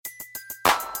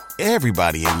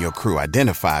Everybody in your crew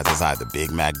identifies as either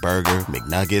Big Mac Burger,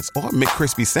 McNuggets, or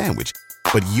McCrispy Sandwich.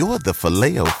 But you're the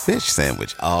Filet-O-Fish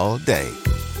Sandwich all day.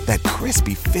 That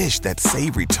crispy fish, that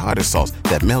savory tartar sauce,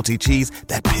 that melty cheese,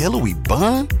 that pillowy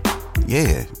bun.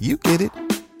 Yeah, you get it.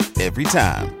 Every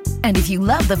time. And if you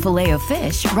love the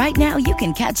Filet-O-Fish, right now you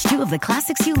can catch two of the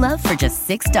classics you love for just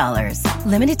 $6.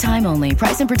 Limited time only.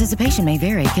 Price and participation may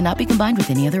vary. Cannot be combined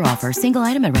with any other offer. Single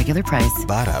item at regular price.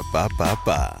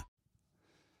 Ba-da-ba-ba-ba.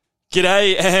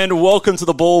 G'day and welcome to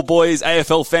the Ball Boys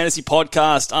AFL Fantasy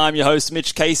Podcast. I'm your host,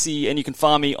 Mitch Casey, and you can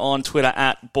find me on Twitter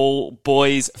at Ball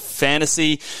Boys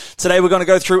Fantasy. Today we're going to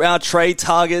go through our trade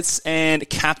targets and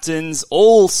captains,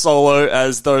 all solo,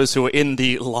 as those who are in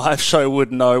the live show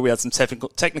would know. We had some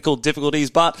technical difficulties,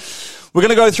 but we're going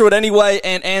to go through it anyway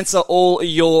and answer all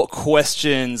your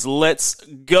questions. Let's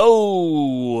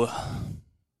go.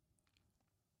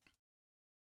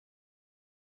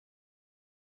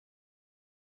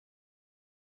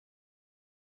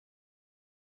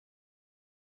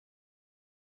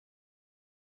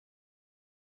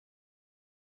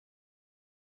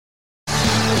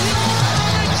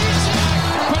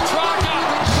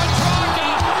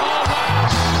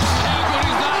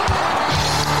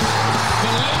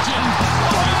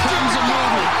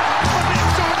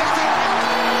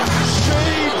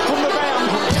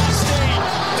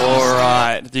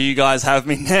 Do you guys have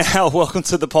me now? Welcome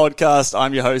to the podcast.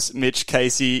 I'm your host, Mitch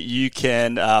Casey. You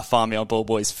can find me on Ball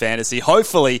Boys Fantasy.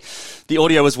 Hopefully, the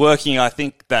audio is working. I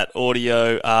think that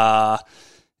audio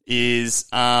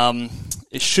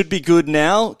it should be good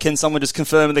now. Can someone just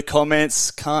confirm in the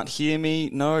comments? Can't hear me?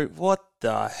 No? What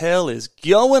the hell is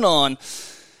going on?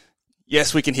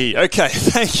 Yes, we can hear you. Okay,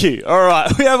 thank you. All right,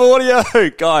 we have audio.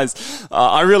 Guys,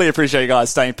 I really appreciate you guys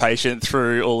staying patient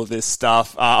through all of this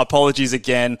stuff. Apologies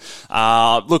again.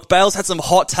 Look, Bale's had some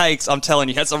hot takes, I'm telling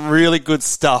you. He had some really good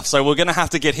stuff, so we're going to have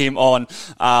to get him on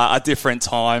a different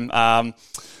time.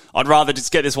 I'd rather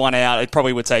just get this one out. It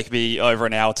probably would take me over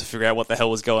an hour to figure out what the hell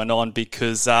was going on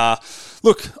because,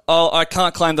 look, I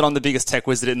can't claim that I'm the biggest tech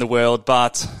wizard in the world,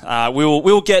 but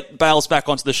we'll get Bales back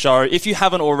onto the show. If you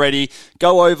haven't already,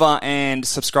 go over and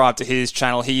subscribe to his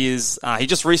channel. He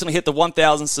just recently hit the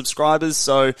 1,000 subscribers,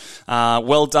 so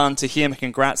well done to him.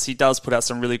 Congrats. He does put out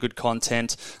some really good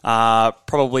content.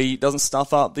 Probably doesn't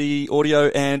stuff up the audio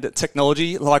and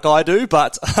technology like I do,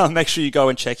 but make sure you go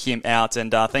and check him out.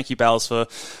 And thank you, Bales, for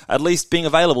at least being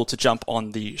available to jump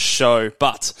on the show.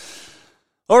 But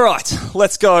all right,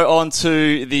 let's go on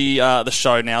to the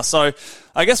show now. So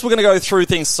I guess we're going to go through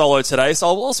things solo today. So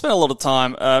I'll spend a lot of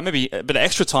time, maybe a bit of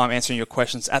extra time answering your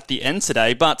questions at the end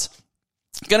today. But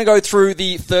going to go through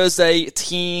the Thursday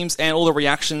teams and all the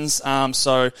reactions.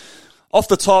 So off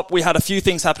the top, we had a few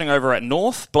things happening over at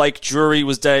North. Blake Drury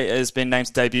has been named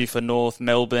to debut for North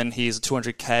Melbourne. He's a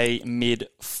 200k mid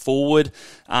forward.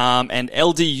 And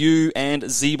LDU and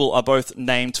Zeeble are both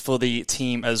named for the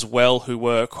team as well, who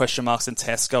were question marks and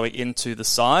tests going into the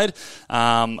side.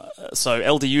 So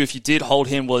LDU, if you did hold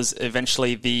him, was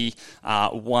eventually the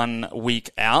 1 week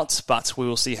out, but we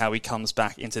will see how he comes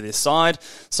back into this side.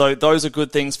 So those are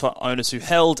good things for owners who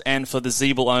held, and for the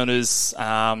Zeeble owners,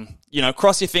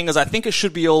 cross your fingers. I think it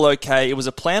should be all okay. It was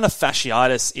a plantar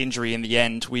fasciitis injury in the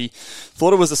end. We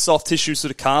thought it was a soft tissue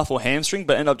sort of calf or hamstring,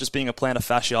 but ended up just being a plantar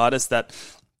fasciitis that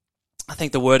I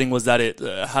think the wording was that it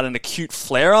had an acute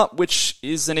flare-up, which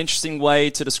is an interesting way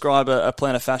to describe a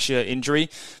plantar fascia injury.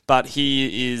 But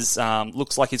he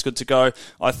looks like he's good to go.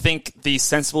 I think the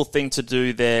sensible thing to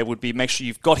do there would be make sure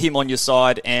you've got him on your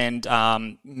side and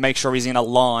make sure he's in a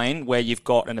line where you've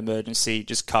got an emergency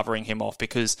just covering him off,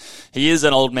 because he is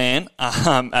an old man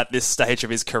at this stage of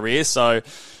his career. So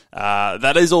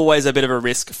that is always a bit of a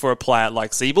risk for a player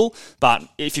like Zeeble. But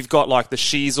if you've got like the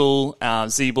Sheezel,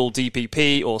 Zeeble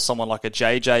DPP, or someone like a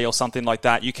JJ or something like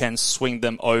that, you can swing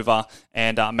them over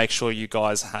and make sure you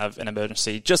guys have an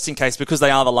emergency just in case, because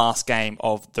they are the last game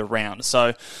of the round.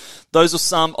 So those are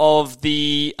some of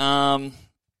the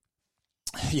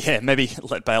maybe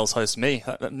let Bales host me.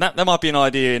 That might be an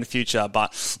idea in the future,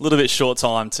 but a little bit short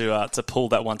time to pull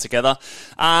that one together.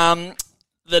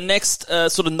 The next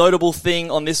sort of notable thing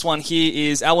on this one here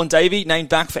is Alwyn Davey, named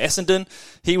back for Essendon.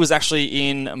 He was actually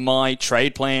in my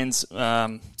trade plans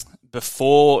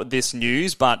before this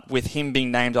news, but with him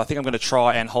being named, I think I'm going to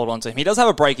try and hold on to him. He does have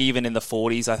a break even in the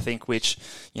 40s, I think, which,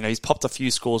 he's popped a few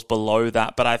scores below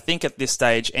that. But I think at this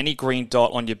stage, any green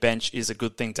dot on your bench is a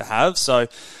good thing to have. So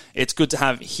it's good to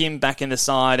have him back in the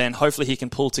side, and hopefully he can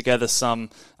pull together some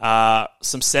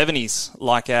 70s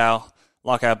like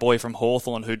our boy from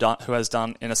Hawthorn who has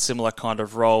done in a similar kind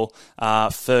of role,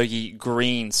 Fergie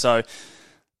Green. So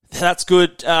That's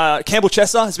good. Campbell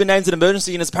Chesser has been named an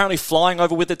emergency and is apparently flying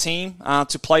over with the team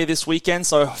to play this weekend.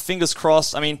 So fingers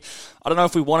crossed. I mean, I don't know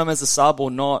if we want him as a sub or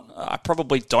not. I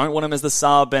probably don't want him as the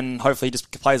sub, and hopefully he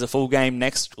just plays a full game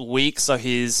next week so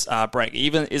his break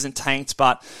even isn't tanked.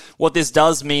 But what this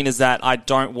does mean is that I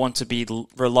don't want to be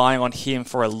relying on him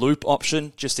for a loop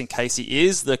option just in case he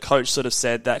is. The coach sort of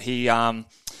said that he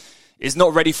is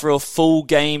not ready for a full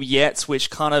game yet,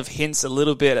 which kind of hints a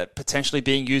little bit at potentially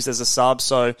being used as a sub.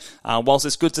 So whilst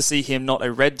it's good to see him not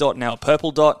a red dot, now a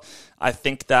purple dot, I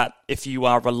think that if you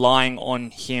are relying on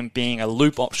him being a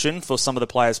loop option for some of the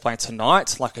players playing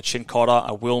tonight, like a Chincotta,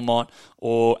 a Wilmot,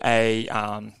 or a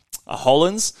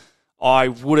Hollands, I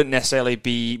wouldn't necessarily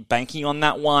be banking on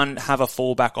that one. Have a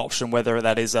fallback option, whether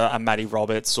that is a Matty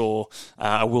Roberts or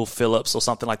a Will Phillips or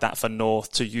something like that for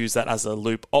North, to use that as a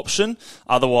loop option.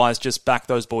 Otherwise, just back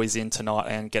those boys in tonight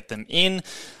and get them in.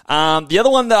 The other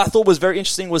one that I thought was very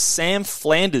interesting was Sam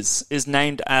Flanders is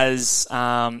named as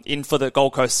in for the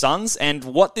Gold Coast Suns, and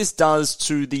what this does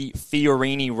to the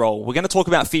Fiorini role. We're going to talk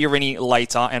about Fiorini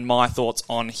later and my thoughts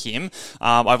on him.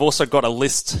 I've also got a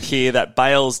list here that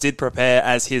Bales did prepare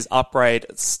as his upgrade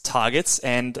targets,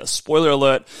 and spoiler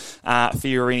alert,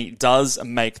 Fiorini does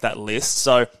make that list.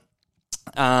 So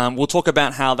we'll talk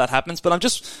about how that happens, but I'm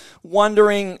just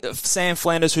wondering if Sam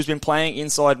Flanders, who's been playing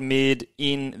inside mid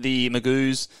in the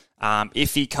Magoos,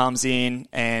 if he comes in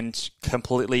and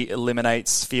completely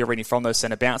eliminates Fiorini from those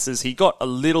centre bounces. He got a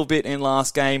little bit in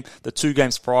last game. The 2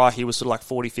 games prior, he was sort of like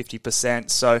 40-50%.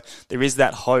 So there is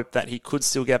that hope that he could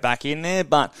still get back in there,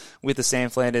 but with the Sam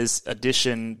Flanders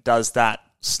addition, does that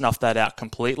snuff that out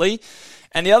completely?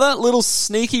 And the other little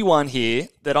sneaky one here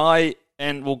that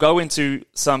and we'll go into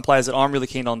some players that I'm really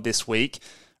keen on this week.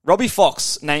 Robbie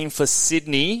Fox, named for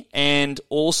Sydney, and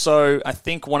also I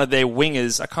think one of their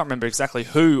wingers, I can't remember exactly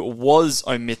who, was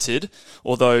omitted,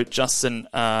 although Justin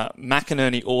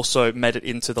McInerney also made it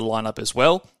into the lineup as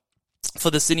well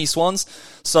for the Sydney Swans.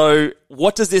 So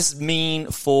what does this mean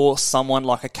for someone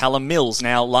like a Callum Mills?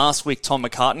 Now, last week Tom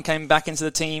McCartan came back into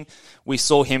the team. We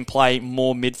saw him play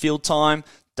more midfield time.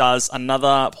 Does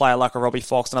another player like a Robbie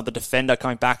Fox, another defender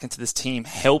coming back into this team,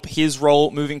 help his role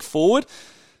moving forward?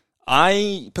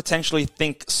 I potentially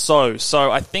think so.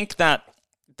 So I think that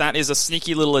is a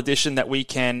sneaky little addition that we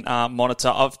can monitor.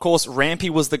 Of course, Rampy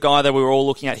was the guy that we were all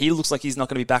looking at. He looks like he's not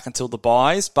going to be back until the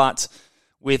buys, but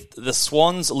with the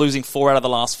Swans losing 4 out of the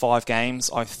last 5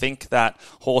 games, I think that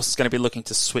Horse is going to be looking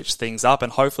to switch things up,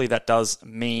 and hopefully that does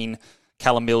mean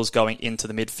Callum Mills going into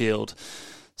the midfield.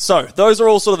 So those are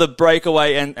all sort of the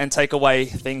breakaway and takeaway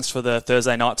things for the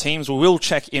Thursday night teams. We will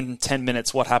check in 10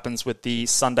 minutes what happens with the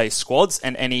Sunday squads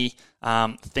and any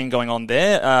thing going on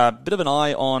there. A bit of an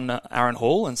eye on Aaron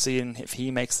Hall and seeing if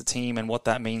he makes the team and what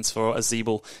that means for a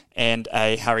Zeeble and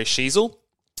a Harry Sheezel.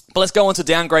 But let's go on to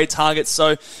downgrade targets.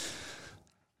 So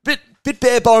bit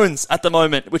bare bones at the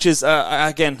moment, which is,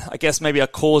 again, I guess maybe a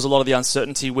cause a lot of the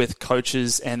uncertainty with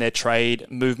coaches and their trade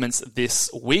movements this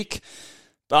week.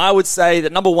 But I would say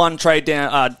that number one trade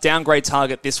downgrade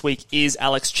target this week is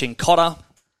Alex Chincotta.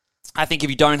 I think if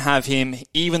you don't have him,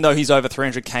 even though he's over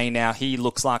 300k now, he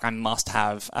looks like a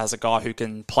must-have as a guy who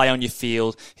can play on your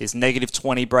field. His negative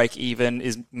 20 break even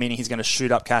is meaning he's going to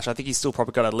shoot up cash. I think he's still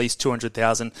probably got at least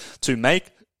 200,000 to make.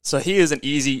 So he is an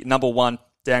easy number one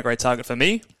downgrade target for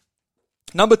me.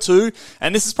 Number two,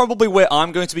 and this is probably where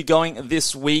I'm going to be going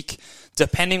this week,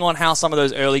 depending on how some of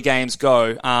those early games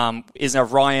go, is a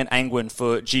Ryan Angwin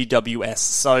for GWS.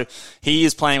 So he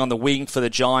is playing on the wing for the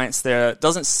Giants. There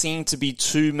doesn't seem to be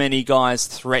too many guys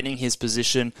threatening his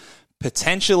position.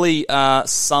 Potentially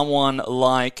someone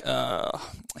like,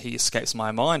 he escapes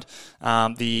my mind,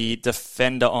 the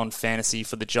defender on fantasy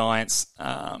for the Giants,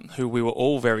 who we were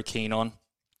all very keen on.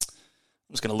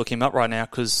 I'm just going to look him up right now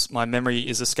because my memory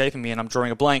is escaping me and I'm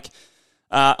drawing a blank.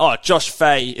 Josh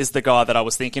Fay is the guy that I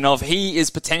was thinking of. He is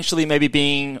potentially maybe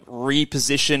being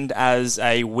repositioned as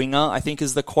a winger, I think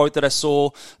is the quote that I saw,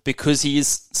 because he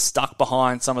is stuck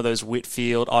behind some of those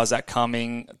Whitfield, Isaac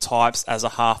Cumming types as a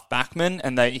half-backman,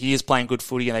 and he is playing good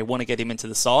footy and they want to get him into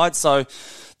the side. So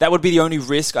that would be the only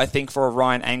risk, I think, for a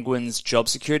Ryan Angwin's job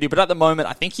security. But at the moment,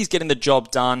 I think he's getting the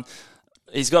job done.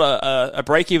 He's got a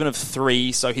break-even of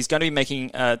 3, so he's going to be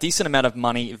making a decent amount of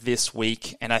money this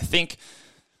week. And I think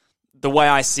the way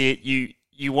I see it,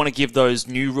 you want to give those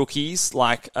new rookies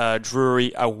like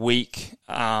Drury a week,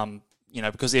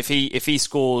 because if he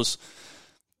scores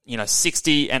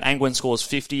 60 and Angwin scores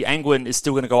 50, Angwin is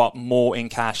still going to go up more in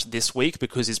cash this week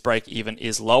because his break-even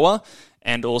is lower.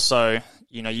 And also,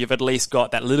 you've at least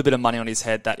got that little bit of money on his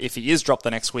head that if he is dropped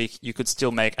the next week, you could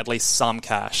still make at least some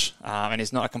cash. And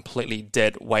he's not a completely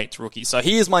dead weight rookie. So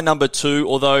he is my number 2,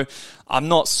 although I'm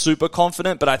not super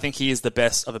confident, but I think he is the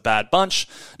best of a bad bunch.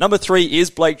 Number 3 is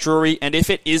Blake Drury. And if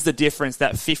it is the difference,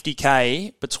 that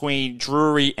 50K between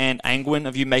Drury and Angwin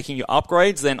of you making your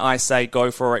upgrades, then I say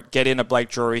go for it. Get in a Blake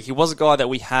Drury. He was a guy that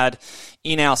we had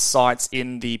in our sights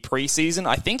in the preseason.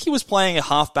 I think he was playing a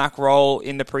halfback role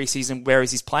in the preseason,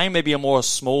 whereas he's playing maybe a more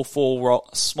small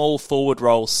forward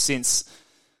role since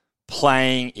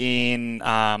playing in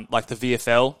like the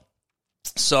VFL.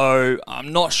 So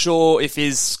I'm not sure if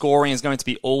his scoring is going to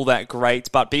be all that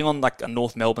great, but being on like a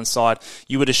North Melbourne side,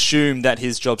 you would assume that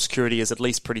his job security is at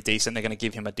least pretty decent. They're going to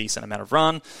give him a decent amount of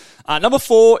run. Number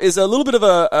 4 is a little bit of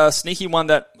a sneaky one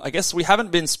that I guess we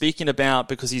haven't been speaking about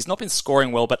because he's not been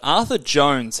scoring well, but Arthur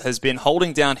Jones has been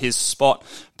holding down his spot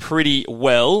pretty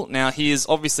well. Now, he is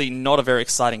obviously not a very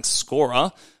exciting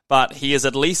scorer, but he is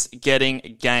at least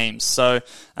getting games. So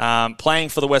playing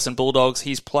for the Western Bulldogs,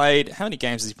 he's played, how many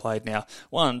games has he played now?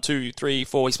 1, 2, 3,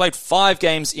 4. He's played 5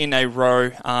 games in a row.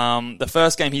 The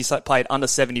first game he played under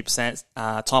 70%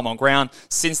 time on ground.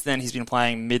 Since then, he's been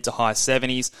playing mid to high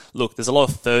 70s. Look, there's a lot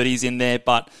of 30s in there,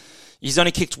 but he's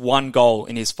only kicked 1 goal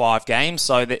in his 5 games.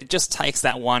 So it just takes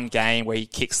that one game where he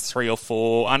kicks 3 or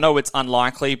 4. I know it's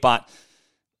unlikely, but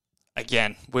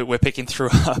again, we're picking through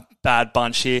a bad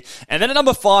bunch here. And then at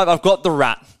number 5, I've got the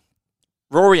Rat,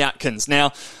 Rory Atkins.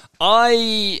 Now,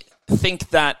 I think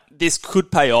that this could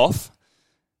pay off,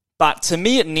 but to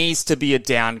me, it needs to be a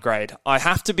downgrade. I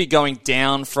have to be going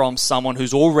down from someone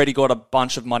who's already got a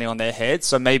bunch of money on their head.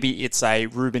 So maybe it's a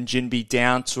Ruben Ginbey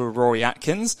down to a Rory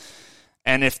Atkins.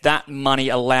 And if that money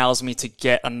allows me to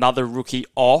get another rookie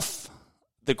off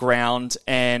the ground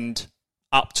and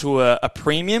up to a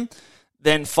premium,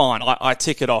 then fine, I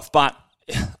tick it off. But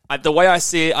the way I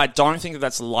see it, I don't think that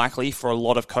that's likely for a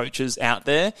lot of coaches out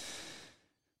there.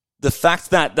 The fact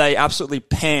that they absolutely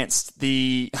pantsed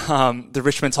the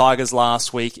Richmond Tigers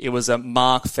last week, it was a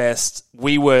mark fest.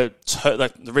 We were,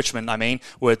 the Richmond,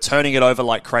 were turning it over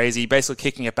like crazy, basically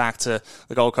kicking it back to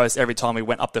the Gold Coast every time we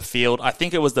went up the field. I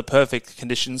think it was the perfect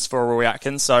conditions for Rory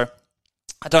Atkins, so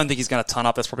I don't think he's going to ton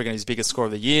up. That's probably going to be his biggest score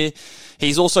of the year.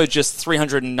 He's also just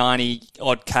 390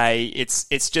 odd K.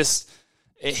 It's just,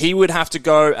 he would have to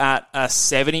go at a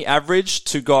 70 average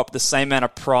to go up the same amount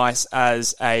of price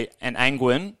as an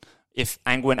Angwin if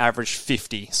Angwin averaged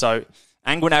 50. So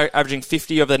Angwin averaging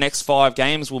 50 over the next 5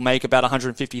 games will make about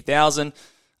 150,000.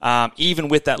 Even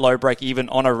with that low break, even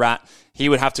on a Rat, he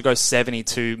would have to go 70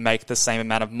 to make the same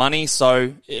amount of money.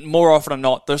 So more often than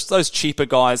not, those cheaper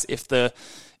guys, if the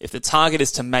target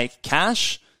is to make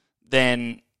cash,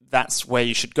 then that's where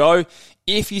you should go.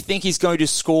 If you think he's going to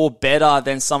score better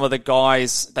than some of the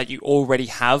guys that you already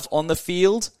have on the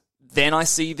field, then I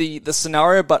see the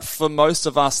scenario. But for most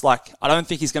of us, I don't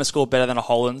think he's going to score better than a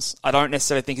Hollands. I don't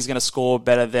necessarily think he's going to score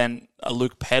better than a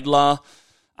Luke Pedlar,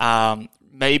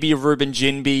 maybe a Ruben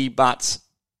Ginbey, but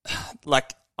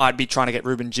I'd be trying to get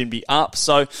Ruben Ginbey up.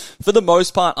 So for the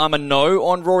most part, I'm a no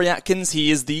on Rory Atkins.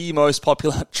 He is the most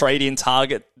popular trade-in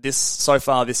target so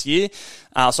far this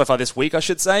week, I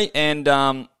should say. And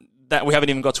that we haven't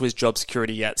even got to his job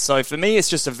security yet. So for me, it's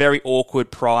just a very awkward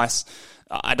price.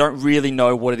 I don't really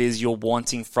know what it is you're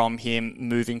wanting from him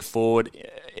moving forward.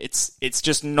 It's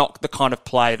just not the kind of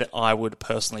play that I would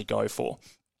personally go for.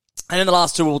 And then the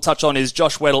last two we'll touch on is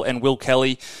Josh Weddle and Will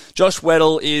Kelly. Josh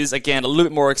Weddle is, again, a little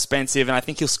bit more expensive, and I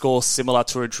think he'll score similar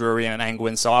to a Drury and an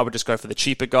Angwin, so I would just go for the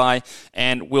cheaper guy.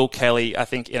 And Will Kelly, I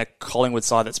think, in a Collingwood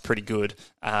side, that's pretty good.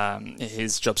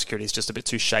 His job security is just a bit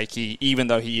too shaky, even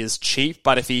though he is cheap.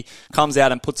 But if he comes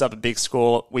out and puts up a big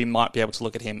score, we might be able to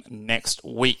look at him next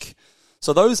week.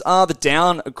 So those are the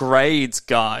downgrades,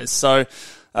 guys. So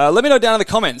let me know down in the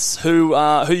comments who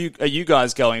are you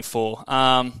guys going for.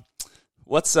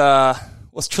 What's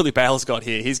Trilly Bales got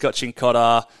here? He's got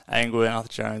Chincotta, Angwin, Arthur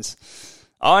Jones.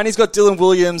 Oh, and he's got Dylan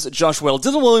Williams, Josh Well.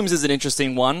 Dylan Williams is an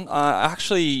interesting one.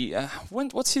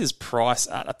 What's his price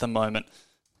at the moment?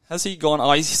 Has he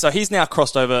gone? So he's now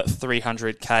crossed over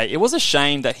 300K. It was a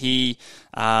shame that he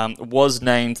was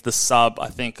named the sub, I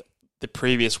think, the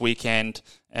previous weekend.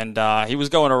 And he was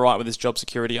going all right with his job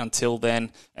security until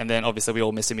then. And then, obviously, we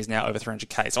all miss him. He's now over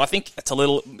 300K. So I think it's a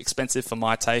little expensive for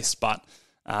my taste, but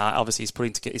obviously he's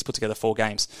put together 4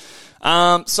 games.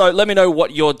 So let me know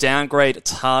what your downgrade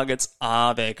targets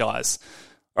are there, guys.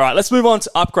 All right, let's move on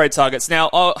to upgrade targets.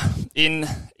 Now, in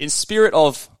spirit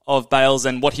of Bales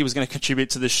and what he was going to contribute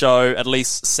to the show, at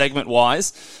least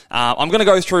segment-wise, I'm going to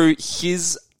go through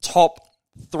his top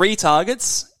 3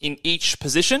 targets in each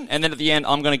position, and then at the end,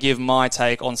 I'm going to give my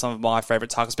take on some of my favorite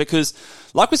targets because,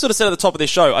 like we sort of said at the top of this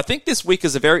show, I think this week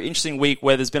is a very interesting week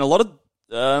where there's been a lot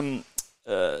of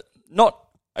not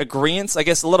agreements. I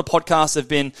guess a lot of podcasts have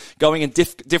been going in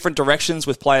different directions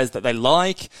with players that they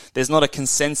like. There's not a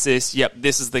consensus, yep,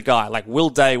 this is the guy. Like Will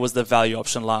Day was the value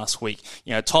option last week.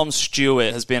 Tom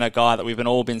Stewart has been a guy that we've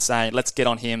all been saying, let's get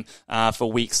on him for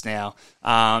weeks now.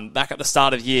 Back at the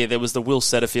start of the year, there was the Will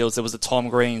Setterfields, there was the Tom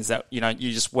Greens that,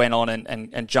 you just went on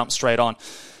and jumped straight on.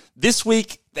 This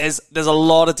week, there's a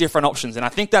lot of different options, and I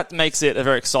think that makes it a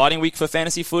very exciting week for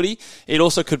fantasy footy. It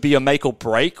also could be a make or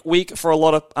break week for a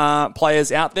lot of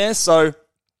players out there. So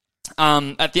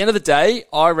at the end of the day,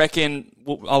 I reckon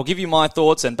I'll give you my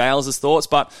thoughts and Bales' thoughts,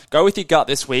 but go with your gut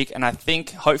this week, and I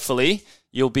think hopefully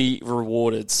you'll be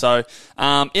rewarded. So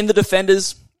in the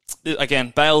defenders,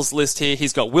 again, Bales' list here,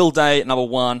 he's got Will Day at number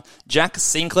 1, Jack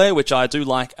Sinclair, which I do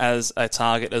like as a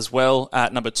target as well,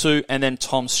 at number 2, and then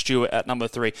Tom Stewart at number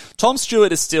 3. Tom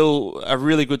Stewart is still a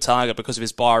really good target because of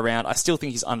his buy around. I still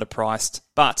think he's underpriced,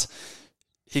 but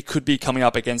he could be coming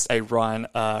up against a Ryan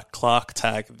Clark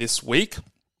tag this week.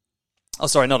 Oh,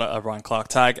 sorry, not a Ryan Clark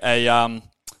tag,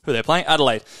 who they're playing?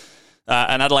 Adelaide.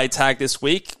 An Adelaide tag this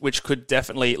week, which could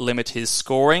definitely limit his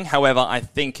scoring. However, I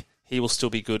think he will still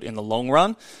be good in the long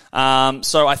run.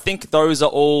 So I think those are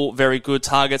all very good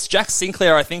targets. Jack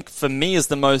Sinclair, I think, for me, is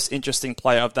the most interesting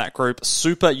player of that group.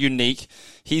 Super unique.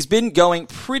 He's been going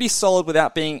pretty solid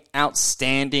without being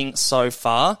outstanding so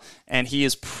far. And he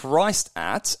is priced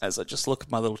at, as I just look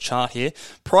at my little chart here,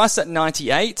 priced at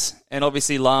 98. And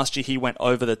obviously last year he went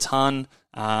over the ton.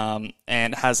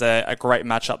 And has a great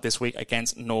matchup this week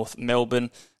against North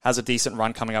Melbourne. Has a decent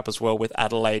run coming up as well with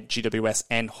Adelaide, GWS,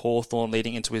 and Hawthorn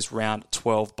leading into his round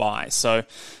 12 bye. So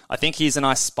I think he's a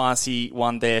nice spicy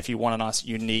one there if you want a nice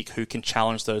unique who can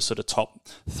challenge those sort of top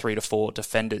 3 to 4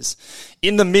 defenders.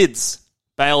 In the mids,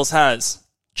 Bales has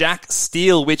Jack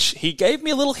Steele, which he gave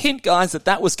me a little hint, guys,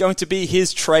 that was going to be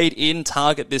his trade-in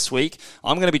target this week.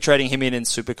 I'm going to be trading him in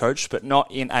Supercoach, but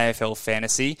not in AFL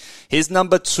Fantasy. His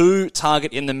number 2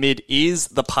 target in the mid is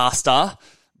the pasta,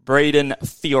 Braden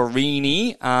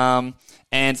Fiorini.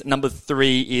 And number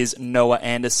 3 is Noah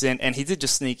Anderson. And he did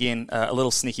just sneak in a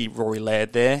little sneaky Rory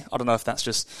Laird there. I don't know if that's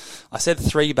just... I said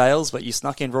 3 Bales, but you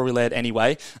snuck in Rory Laird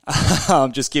anyway.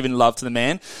 Just giving love to the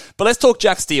man. But let's talk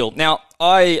Jack Steele. Now,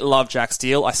 I love Jack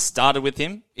Steele. I started with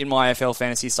him in my AFL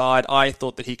Fantasy side. I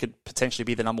thought that he could potentially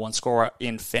be the number 1 scorer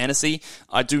in fantasy.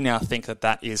 I do now think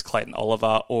that is Clayton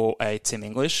Oliver or a Tim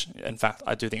English. In fact,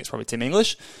 I do think it's probably Tim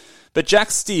English. But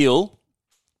Jack Steele...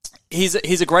 He's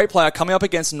a great player coming up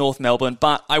against North Melbourne,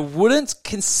 but I wouldn't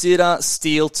consider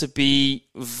Steele to be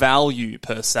value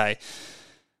per se.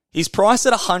 He's priced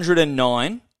at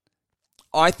 109.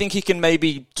 I think he can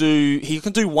do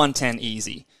 110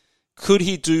 easy. Could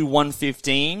he do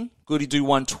 115? Could he do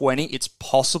 120? It's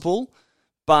possible,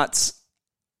 but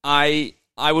I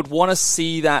would want to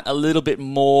see that a little bit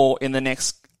more in the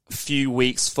next few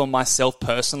weeks for myself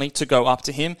personally to go up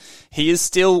to him. He is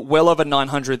still well over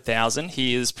 900,000.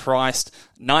 He is priced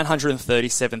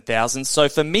 937,000. So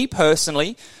for me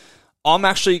personally, I'm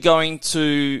actually going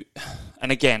to,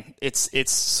 and again,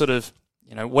 it's sort of,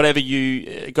 whatever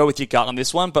you go with your gut on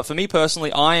this one. But for me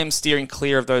personally, I am steering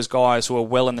clear of those guys who are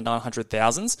well in the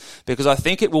 900,000s because I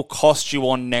think it will cost you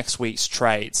on next week's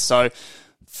trades. So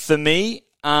for me,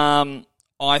 I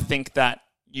think that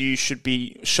you should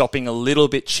be shopping a little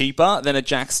bit cheaper than a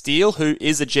Jack Steele, who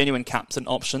is a genuine captain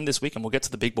option this week, and we'll get to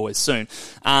the big boys soon.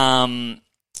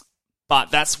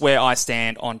 But that's where I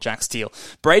stand on Jack Steele.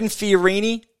 Braden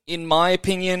Fiorini, in my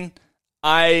opinion,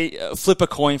 I flip a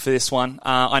coin for this one.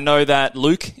 I know that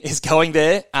Luke is going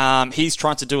there. He's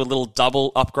trying to do a little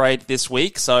double upgrade this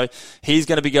week, so he's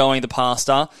going to be going the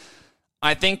pasta.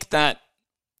 I think that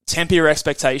temper your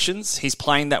expectations. He's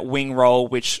playing that wing role,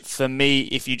 which for me,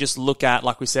 if you just look at,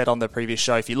 like we said on the previous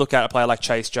show, if you look at a player like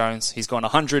Chase Jones, he's gone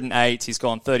 108, he's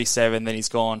gone 37, then he's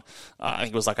gone, I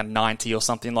think it was like a 90 or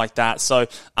something like that. So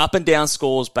up and down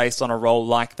scores based on a role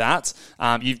like that.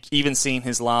 You've even seen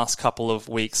his last couple of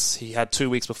weeks. He had 2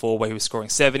 weeks before where he was scoring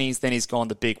 70s, then he's gone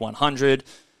the big 100.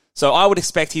 So I would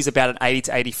expect he's about an 80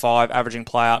 to 85 averaging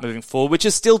player moving forward, which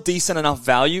is still decent enough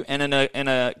value. And in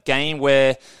a game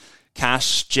where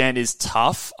cash gen is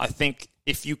tough, I think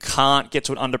if you can't get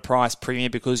to an underpriced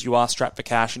premium because you are strapped for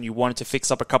cash and you wanted to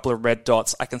fix up a couple of red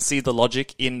dots, I can see the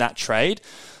logic in that trade.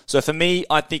 So for me,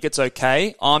 I think it's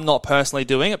okay. I'm not personally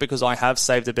doing it because I have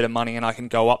saved a bit of money and I can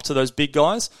go up to those big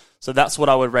guys. So that's what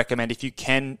I would recommend. If you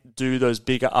can do those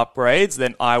bigger upgrades,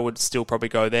 then I would still probably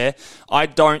go there. I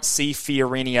don't see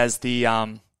Fiorini as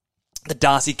the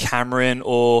Darcy Cameron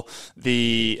or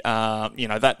the,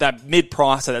 that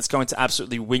mid-pricer that's going to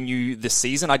absolutely win you this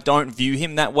season. I don't view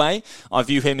him that way. I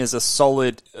view him as a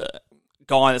solid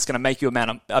guy that's going to make you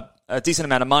a decent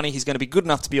amount of money. He's going to be good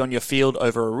enough to be on your field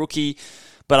over a rookie,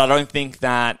 but I don't think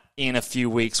that in a few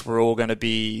weeks we're all going to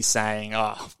be saying,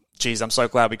 oh, geez, I'm so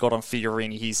glad we got on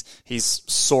Fiorini. He's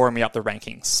soaring me up the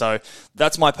rankings. So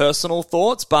that's my personal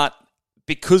thoughts, but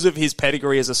because of his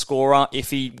pedigree as a scorer, if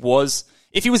he was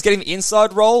getting the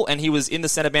inside role and he was in the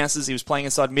centre bounces, he was playing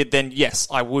inside mid, then yes,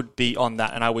 I would be on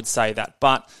that and I would say that.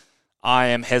 But I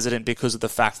am hesitant because of the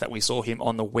fact that we saw him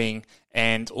on the wing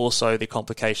and also the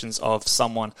complications of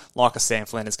someone like a Sam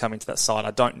Flanders coming to that side. I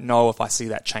don't know if I see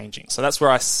that changing. So that's where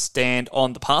I stand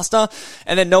on the pasta.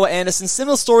 And then Noah Anderson,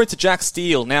 similar story to Jack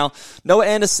Steele. Now, Noah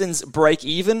Anderson's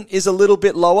break-even is a little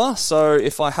bit lower. So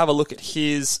if I have a look at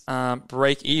his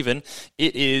break-even,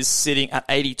 it is sitting at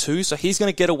 82. So he's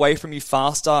going to get away from you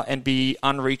faster and be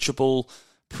unreachable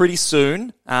pretty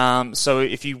soon. So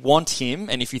if you want him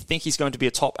and if you think he's going to be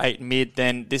a top 8 mid,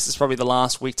 then this is probably the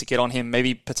last week to get on him,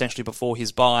 maybe potentially before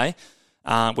his bye,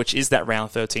 which is that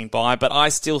round 13 bye. But I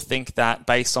still think that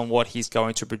based on what he's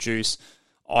going to produce,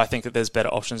 I think that there's better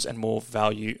options and more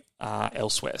value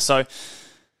elsewhere. So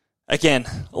again,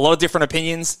 a lot of different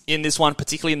opinions in this one,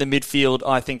 particularly in the midfield.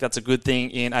 I think that's a good thing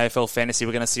in AFL fantasy.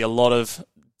 We're going to see a lot of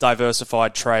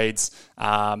diversified trades,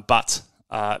 but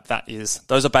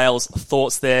those are Bale's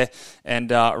thoughts there,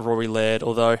 and Rory Laird.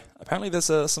 Although apparently there's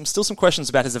still some questions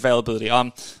about his availability.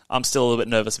 I'm still a little bit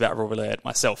nervous about Rory Laird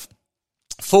myself.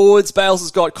 Forwards, Bales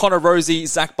has got Connor Rozee,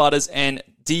 Zach Butters, and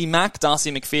D-Mac,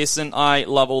 Darcy McPherson. I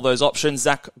love all those options.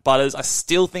 Zach Butters, I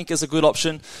still think is a good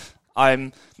option.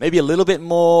 I'm maybe a little bit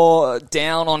more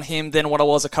down on him than what I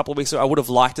was a couple of weeks ago. I would have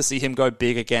liked to see him go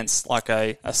big against like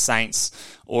a Saints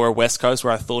or a West Coast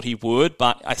where I thought he would,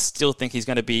 but I still think he's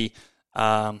going to be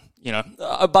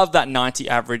above that 90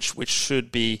 average, which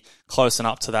should be close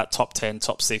enough to that top 10,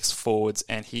 top 6 forwards,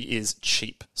 and he is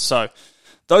cheap. So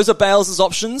those are Bales'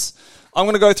 options. I'm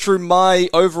going to go through my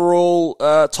overall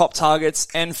top targets,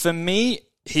 and for me,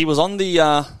 he was on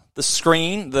the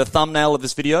screen, the thumbnail of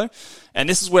this video, and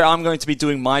this is where I'm going to be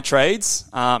doing my trades.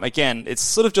 Again, it's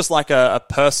sort of just like a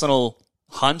personal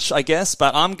hunch, I guess,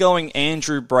 but I'm going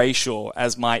Andrew Brayshaw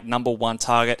as my number one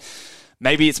target.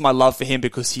 Maybe it's my love for him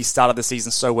because he started the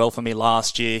season so well for me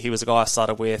last year. He was a guy I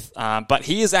started with. But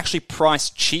he is actually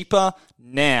priced cheaper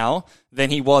now than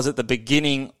he was at the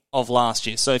beginning of last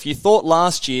year. So if you thought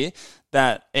last year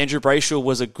that Andrew Brayshaw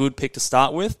was a good pick to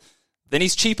start with, then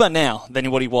he's cheaper now than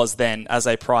what he was then as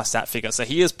a price at figure. So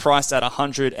he is priced at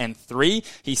 103.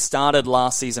 He started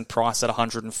last season priced at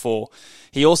 104.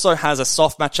 He also has a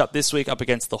soft matchup this week up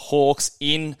against the Hawks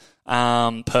in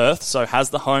Perth, so has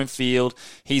the home field.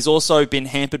 He's also been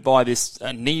hampered by this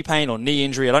knee pain or knee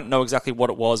injury. I don't know exactly what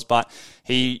it was, but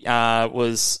he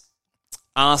was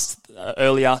asked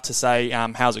earlier to say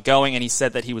how's it going, and he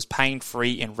said that he was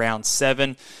pain-free in round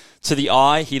 7. To the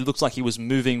eye, he looks like he was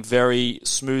moving very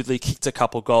smoothly, kicked a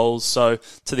couple goals. So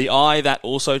to the eye, that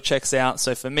also checks out.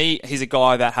 So for me, he's a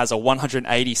guy that has a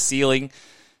 180 ceiling.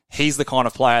 He's the kind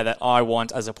of player that I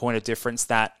want as a point of difference,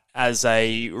 that as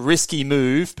a risky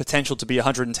move, potential to be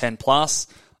 110 plus,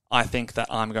 I think that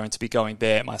I'm going to be going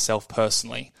there myself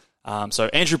personally. So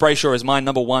Andrew Brayshaw is my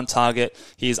number one target.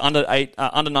 He is under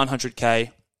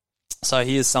 900k. So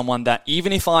he is someone that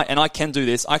even if I can do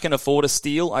this, I can afford a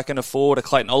Steele, I can afford a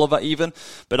Clayton Oliver even,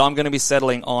 but I'm going to be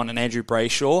settling on an Andrew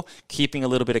Brayshaw, keeping a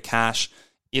little bit of cash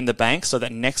in the bank so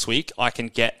that next week I can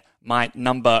get my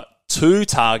number 2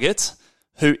 target,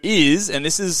 who is, and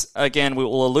this is, again, we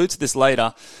will allude to this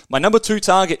later, my number 2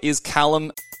 target is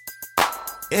Callum.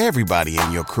 Everybody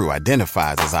in your crew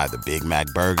identifies as either Big Mac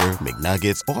Burger,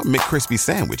 McNuggets, or McCrispy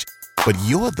Sandwich, but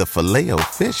you're the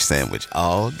Filet-O-Fish Sandwich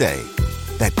all day.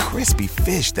 That crispy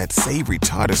fish, that savory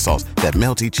tartar sauce, that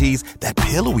melty cheese, that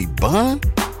pillowy bun.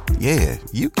 Yeah,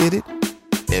 you get it.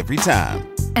 Every time.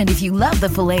 And if you love the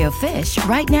Filet-O-Fish,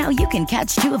 right now you can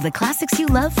catch 2 of the classics you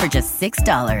love for just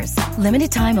 $6.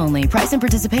 Limited time only. Price and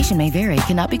participation may vary.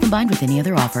 Cannot be combined with any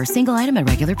other offer. Single item at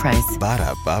regular price.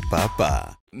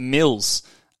 Ba-da-ba-ba-ba. Mills.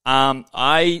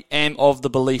 I am of the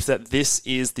belief that this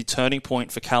is the turning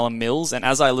point for Callum Mills. And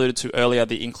as I alluded to earlier,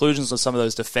 the inclusions of some of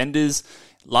those defenders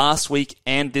last week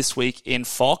and this week in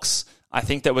Fox, I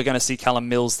think that we're going to see Callum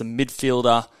Mills, the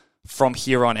midfielder, from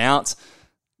here on out.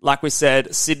 Like we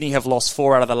said, Sydney have lost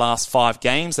 4 out of the last 5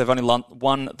 games. They've only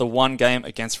won the 1 game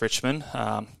against Richmond.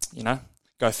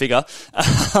 Go figure.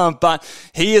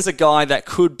 But he is a guy that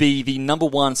could be the number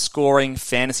 1 scoring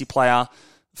fantasy player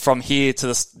from here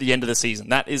to the end of the season.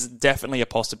 That is definitely a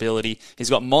possibility.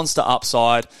 He's got monster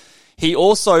upside. He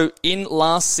also, in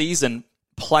last season,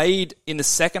 played in the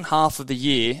second half of the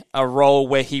year a role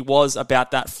where he was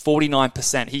about that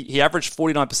 49%. He averaged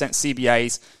 49%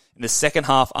 CBAs in the second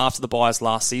half after the buys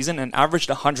last season and averaged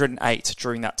 108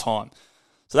 during that time.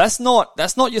 So that's not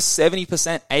your 70%,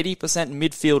 80%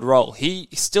 midfield role. He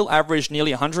still averaged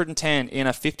nearly 110 in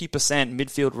a 50%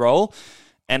 midfield role,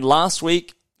 and last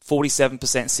week 47%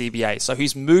 CBA. So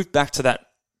he's moved back to that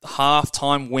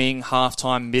half-time wing,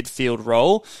 half-time midfield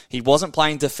role. He wasn't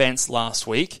playing defense last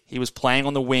week. He was playing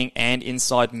on the wing and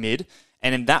inside mid.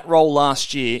 And in that role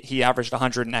last year, he averaged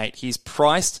 108. He's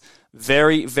priced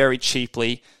very, very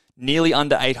cheaply, nearly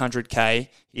under 800K.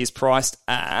 He's priced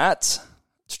at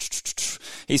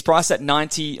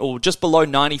 90 or just below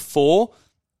 94.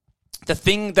 The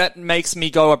thing that makes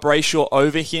me go a Brayshaw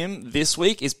over him this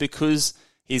week is because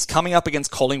he's coming up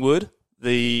against Collingwood,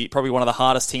 probably one of the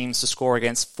hardest teams to score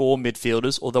against for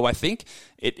midfielders, although I think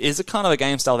it is a kind of a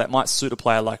game style that might suit a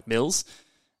player like Mills.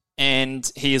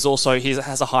 And he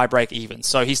has a high break even.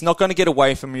 So he's not going to get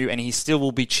away from you, and he still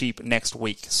will be cheap next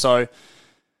week.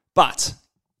 But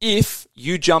if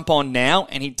you jump on now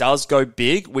and he does go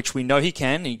big, which we know he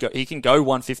can, he can go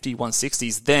 150,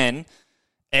 160s, then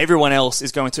everyone else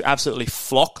is going to absolutely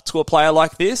flock to a player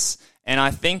like this. And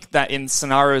I think that in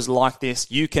scenarios like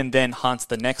this, you can then hunt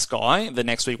the next guy the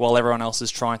next week while everyone else is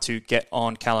trying to get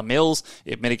on Callum Mills.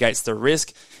 It mitigates the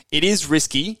risk. It is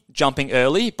risky jumping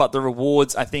early, but the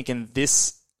rewards, I think, in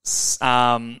this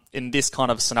kind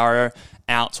of scenario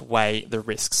outweigh the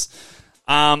risks.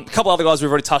 A couple other guys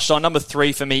we've already touched on. Number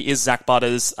 3 for me is Zach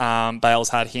Butters. Bale's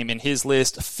had him in his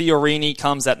list. Fiorini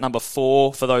comes at number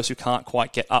 4 for those who can't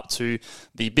quite get up to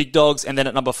the big dogs. And then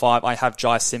at number 5, I have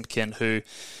Jai Simpkin, who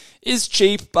is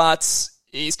cheap, but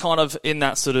he's kind of in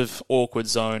that sort of awkward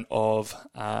zone of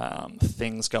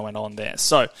things going on there.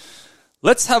 So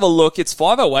let's have a look. It's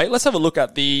 5:08. Let's have a look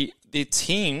at the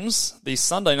teams, the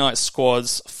Sunday night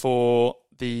squads for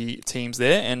the teams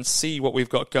there, and see what we've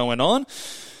got going on.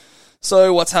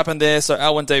 So what's happened there? So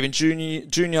Alwyn David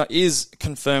Jr. is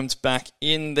confirmed back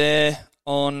in there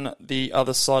on the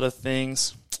other side of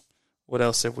things. What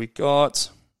else have we got?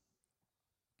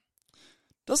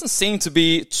 Doesn't seem to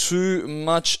be too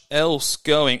much else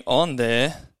going on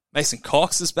there. Mason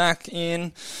Cox is back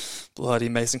in. Bloody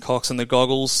Mason Cox and the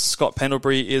goggles. Scott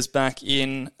Pendlebury is back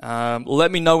in.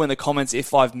 Let me know in the comments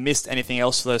if I've missed anything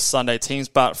else for those Sunday teams.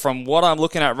 But from what I'm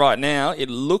looking at right now, it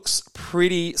looks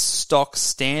pretty stock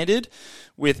standard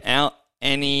without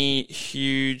any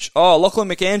huge... Oh, Lachlan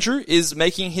McAndrew is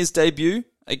making his debut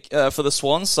for the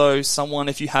Swans. So someone,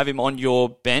 if you have him on your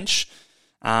bench...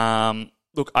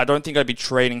 Look, I don't think I'd be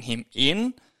trading him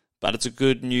in, but it's a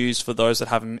good news for those that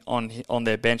have him on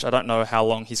their bench. I don't know how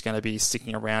long he's going to be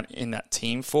sticking around in that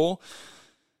team for,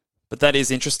 but that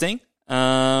is interesting.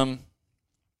 But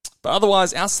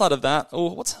otherwise, outside of that,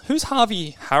 who's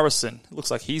Harvey Harrison? It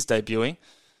looks like he's debuting.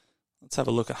 Let's have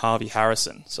a look at Harvey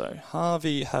Harrison. So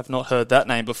Harvey, have not heard that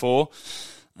name before.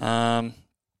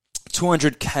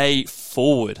 200k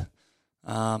forward.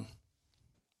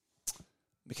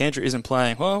 McAndrew isn't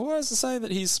playing. Well, why does it say that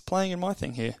he's playing in my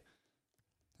thing here?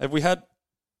 Have we had...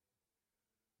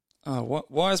 Oh,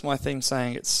 why is my thing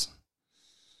saying it's...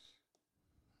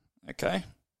 Okay.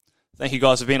 Thank you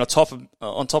guys for being on top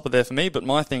of there for me, but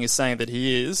my thing is saying that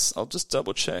he is. I'll just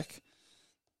double check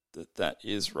that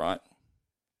is right.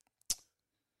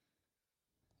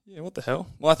 Yeah, what the hell?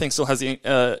 My thing still has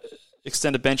the...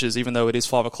 extended benches, even though it is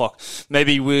 5 o'clock.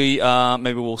 Maybe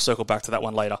we'll circle back to that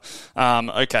one later.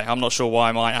 Okay, I'm not sure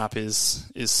why my app is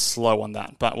slow on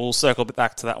that, but we'll circle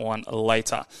back to that one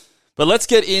later. But let's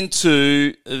get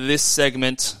into this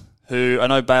segment, who I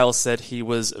know Bale said he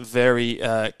was very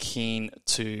keen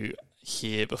to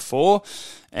hear before,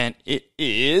 and it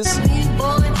is...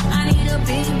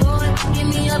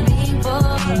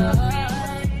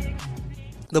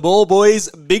 The Ball Boys,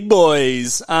 Big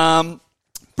Boys.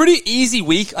 Pretty easy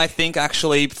week, I think,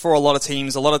 actually, for a lot of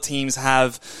teams. A lot of teams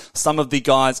have some of the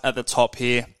guys at the top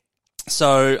here.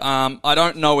 So I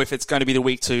don't know if it's going to be the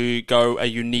week to go a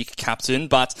unique captain,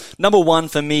 but number 1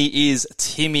 for me is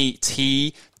Timmy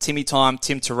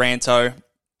Taranto.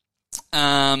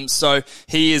 So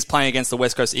he is playing against the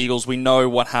West Coast Eagles. We know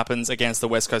what happens against the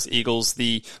West Coast Eagles.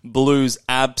 The Blues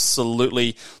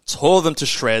absolutely tore them to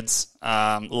shreds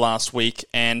last week.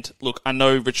 And look, I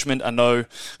know Richmond, I know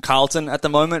Carlton at the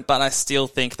moment, but I still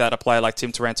think that a player like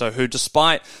Tim Taranto, who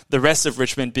despite the rest of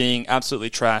Richmond being absolutely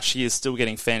trash, he is still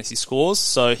getting fantasy scores.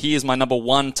 So he is my number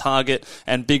 1 target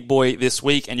and big boy this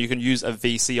week, and you can use a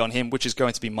VC on him, which is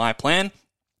going to be my plan.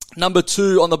 Number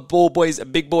 2 on the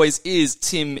big boys is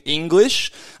Tim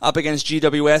English up against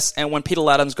GWS. And when Peter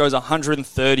Ladhams goes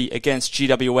 130 against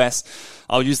GWS,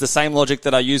 I'll use the same logic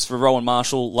that I used for Rowan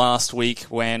Marshall last week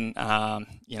when,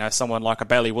 someone like a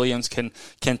Bailey Williams can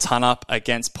ton up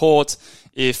against Port.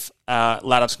 If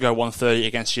Ladhams can go 130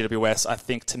 against GWS, I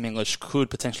think Tim English could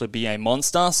potentially be a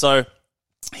monster. So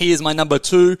he is my number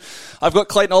 2. I've got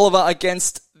Clayton Oliver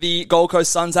against the Gold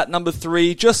Coast Suns at number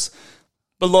 3, just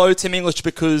below Tim English,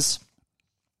 because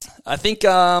I think,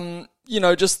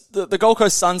 just the Gold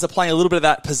Coast Suns are playing a little bit of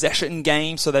that possession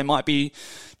game, so they might be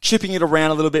chipping it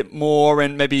around a little bit more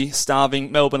and maybe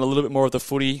starving Melbourne a little bit more of the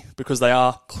footy because they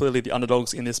are clearly the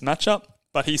underdogs in this matchup.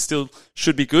 But he still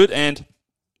should be good. And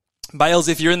Bales,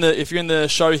 if you're in the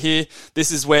show here,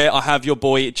 this is where I have your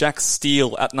boy Jack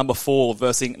Steele at number 4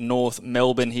 versus North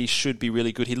Melbourne. He should be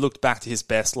really good. He looked back to his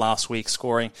best last week,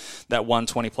 scoring that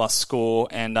 120-plus score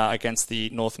and against the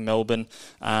North Melbourne.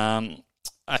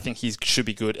 I think he should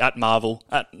be good at Marvel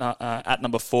at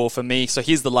number 4 for me. So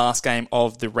here's the last game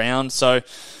of the round. So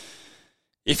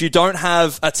if you don't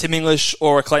have a Tim English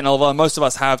or a Clayton Oliver, most of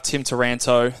us have Tim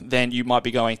Taranto, then you might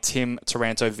be going Tim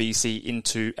Taranto VC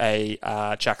into a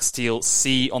Jack Steele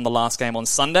C on the last game on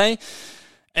Sunday.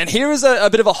 And here is a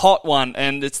bit of a hot one,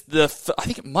 and I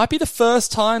think it might be the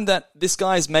first time that this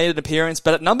guy has made an appearance,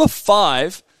 but at number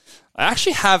 5, I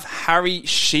actually have Harry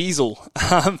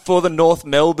Sheezel for the North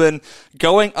Melbourne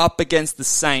going up against the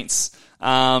Saints.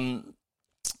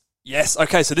 Yes,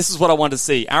 okay, so this is what I wanted to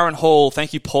see. Aaron Hall,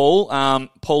 thank you, Paul.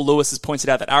 Paul Lewis has pointed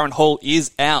out that Aaron Hall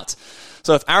is out.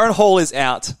 So if Aaron Hall is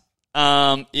out,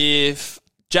 if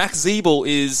Jack Zeeble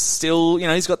is still,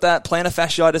 he's got that plantar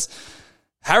fasciitis,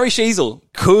 Harry Sheezel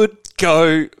could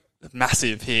go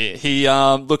massive here. He,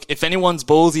 look, if anyone's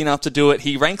ballsy enough to do it,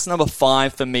 he ranks number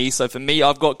 5 for me. So for me,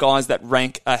 I've got guys that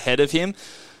rank ahead of him.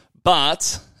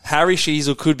 But Harry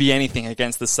Sheezel could be anything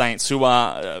against the Saints, who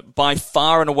are by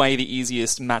far and away the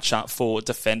easiest matchup for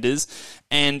defenders.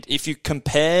 And if you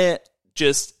compare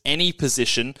just any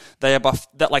position, they are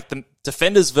like the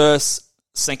defenders versus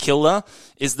St Kilda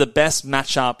is the best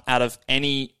matchup out of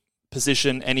any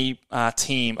position, any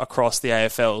team across the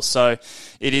AFL. So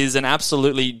it is an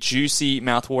absolutely juicy,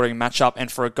 mouthwatering matchup.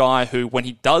 And for a guy who, when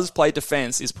he does play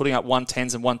defense, is putting up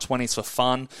 110s and 120s for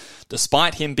fun,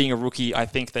 despite him being a rookie, I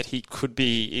think that it could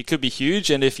be huge.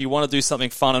 And if you want to do something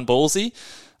fun and ballsy,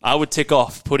 I would tick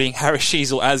off putting Harry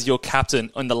Sheezel as your captain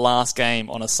in the last game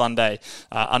on a Sunday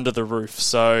under the roof.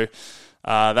 So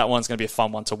that one's going to be a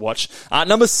fun one to watch.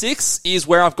 Number 6 is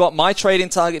where I've got my trading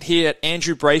target here at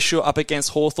Andrew Brayshaw up against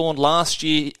Hawthorn. Last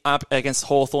year up against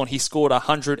Hawthorn, he scored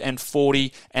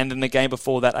 140, and then the game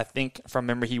before that, I think from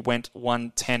memory, he went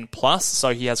 110 plus.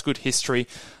 So he has good history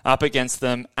up against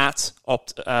them at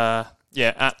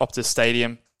Optus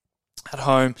Stadium. At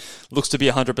home, looks to be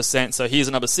 100%. So here's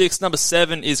a number 6. Number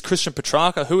 7 is Christian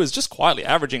Petrarca, who is just quietly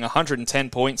averaging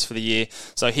 110 points for the year.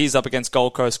 So he's up against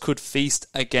Gold Coast, could feast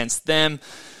against them.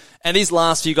 And these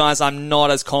last few guys I'm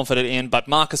not as confident in, but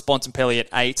Marcus Bontempelli at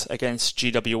 8 against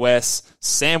GWS.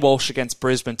 Sam Walsh against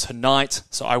Brisbane tonight.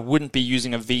 So I wouldn't be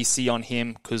using a VC on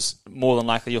him because more than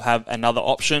likely you'll have another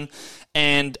option.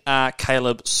 And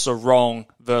Caleb Sarong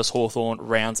versus Hawthorn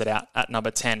rounds it out at number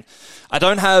 10. I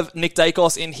don't have Nick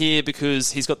Dacos in here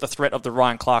because he's got the threat of the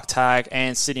Ryan Clark tag,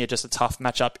 and Sydney are just a tough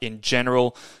matchup in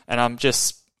general, and I'm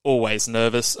just always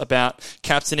nervous about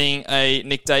captaining a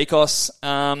Nick Dacos.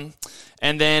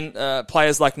 And then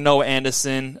players like Noah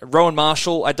Anderson, Rowan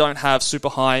Marshall, I don't have super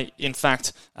high. In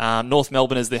fact, North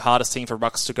Melbourne is the hardest team for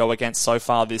rucks to go against so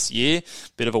far this year.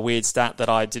 Bit of a weird stat that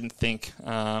I didn't think,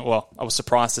 I was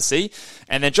surprised to see.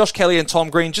 And then Josh Kelly and Tom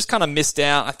Green just kind of missed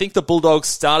out. I think the Bulldogs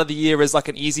started the year as like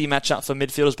an easy matchup for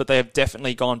midfielders, but they have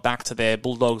definitely gone back to their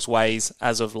Bulldogs ways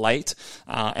as of late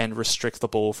and restrict the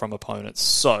ball from opponents.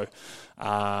 So,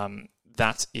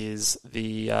 that is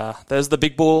there's the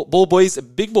big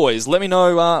boys. Let me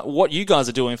know what you guys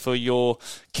are doing for your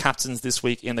captains this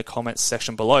week in the comments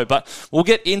section below. But we'll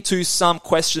get into some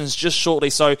questions just shortly.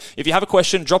 So if you have a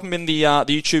question, drop them in the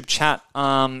YouTube chat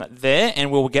there,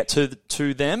 and we'll get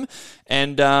to them.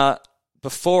 And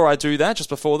before I do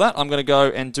that, I'm going to go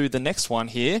and do the next one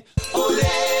here.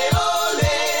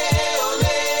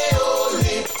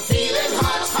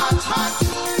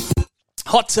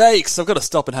 Hot takes. I've got to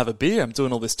stop and have a beer. I'm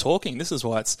doing all this talking. This is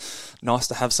why it's nice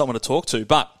to have someone to talk to.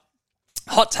 But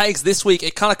Hot takes this week,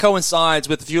 it kind of coincides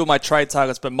with a few of my trade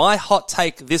targets, but my hot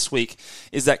take this week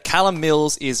is that Callum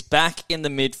Mills is back in the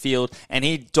midfield and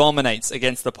he dominates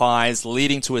against the Pies,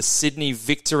 leading to a Sydney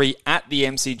victory at the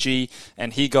MCG,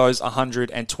 and he goes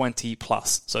 120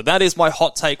 plus. So that is my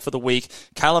hot take for the week.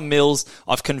 Callum Mills,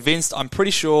 I'm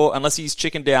pretty sure, unless he's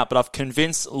chickened out, but I've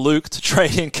convinced Luke to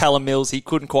trade in Callum Mills. He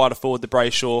couldn't quite afford the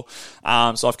Brayshaw,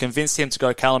 so I've convinced him to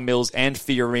go Callum Mills and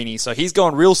Fiorini. So he's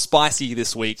gone real spicy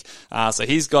this week. So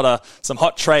he's got some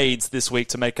hot trades this week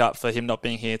to make up for him not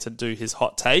being here to do his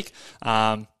hot take.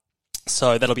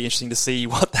 So that'll be interesting to see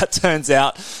what that turns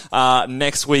out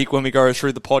next week when we go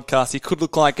through the podcast. He could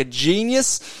look like a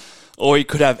genius, or he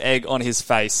could have egg on his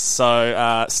face.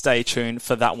 So stay tuned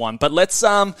for that one. But let's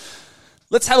have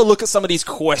a look at some of these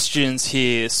questions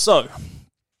here. So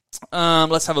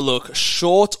let's have a look.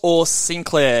 Short or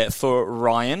Sinclair for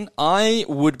Ryan? I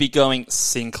would be going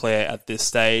Sinclair at this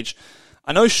stage.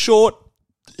 I know Short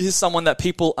is someone that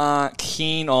people are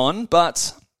keen on,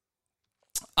 but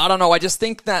I don't know. I just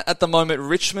think that at the moment,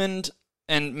 Richmond,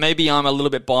 and maybe I'm a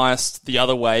little bit biased the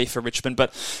other way for Richmond,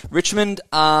 but Richmond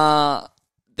they're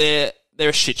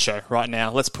a shit show right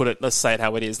now. Let's say it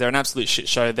how it is. They're an absolute shit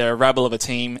show. They're a rabble of a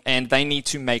team, and they need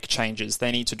to make changes.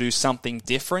 They need to do something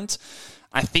different.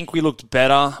 I think we looked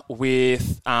better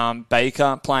with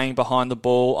Baker playing behind the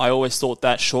ball. I always thought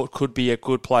that Short could be a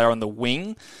good player on the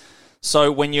wing.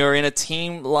 So when you're in a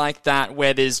team like that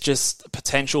where there's just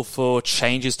potential for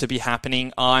changes to be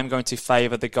happening, I'm going to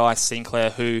favour the guy Sinclair,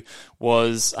 who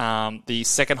was the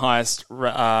second highest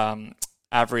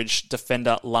average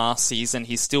defender last season.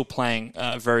 He's still playing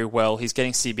very well. He's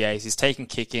getting CBAs. He's taking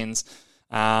kick-ins.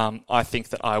 I think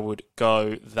that I would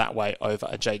go that way over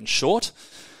a Jaden Short.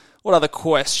 What other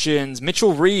questions?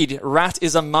 Mitchell Reid, Rat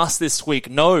is a must this week.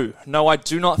 No, I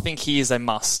do not think he is a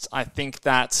must. I think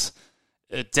that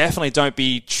definitely don't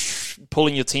be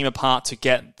pulling your team apart to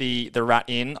get the Rat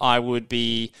in. I would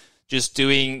be just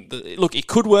doing... Look, it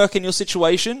could work in your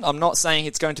situation. I'm not saying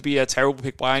it's going to be a terrible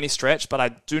pick by any stretch, but I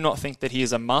do not think that he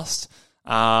is a must.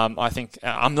 I think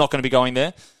I'm not going to be going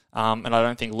there, and I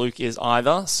don't think Luke is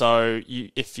either. So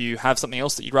if you have something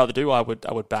else that you'd rather do, I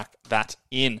would back that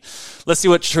in. Let's see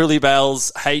what Truly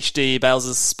Bales'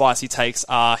 spicy takes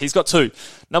are. He's got two.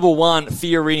 Number one,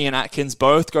 Fiorini and Atkins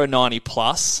both go 90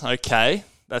 plus. Okay,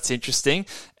 that's interesting.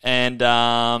 And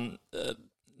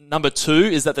number two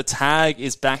is that the tag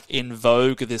is back in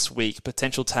vogue this week.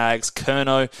 Potential tags,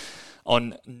 Curnow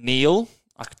on Neil.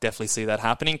 I could definitely see that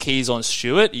happening. Keys on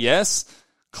Stewart, yes.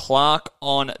 Clark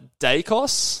on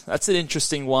Dacos. That's an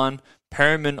interesting one.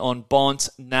 Perryman on Bont.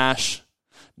 Nash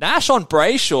on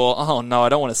Brayshaw. Oh, no, I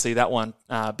don't want to see that one,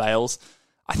 Bales.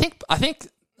 I think, I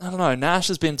don't know, Nash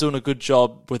has been doing a good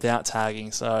job without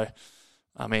tagging, so,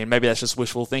 I mean, maybe that's just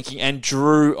wishful thinking. And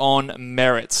Drew on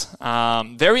Merritt.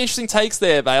 Very interesting takes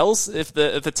there, Bales. If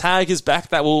the tag is back,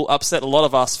 that will upset a lot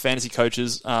of us fantasy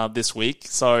coaches this week,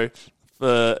 so...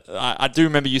 I do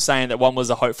remember you saying that one was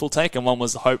a hopeful take and one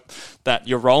was a hope that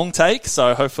you're wrong take.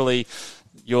 So hopefully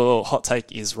your hot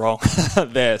take is wrong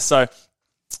there. So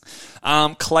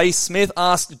Clay Smith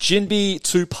asked Jinby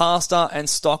to Pastor and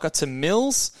Stocker to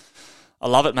Mills. I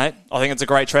love it, mate. I think it's a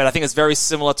great trade. I think it's very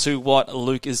similar to what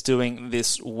Luke is doing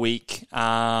this week.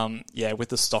 With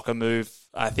the Stocker move.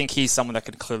 I think he's someone that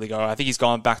can clearly go. I think he's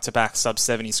gone back-to-back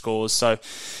sub-70 scores. So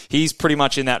he's pretty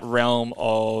much in that realm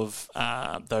of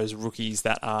those rookies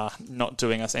that are not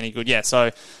doing us any good. Yeah,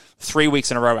 so 3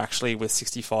 weeks in a row, actually, with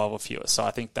 65 or fewer. So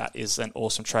I think that is an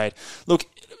awesome trade. Look,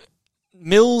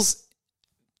 Mills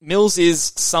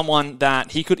is someone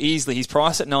that he could easily, he's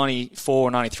priced at 94 or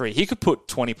 93. He could put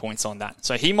 20 points on that.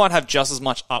 So he might have just as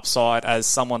much upside as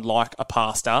someone like a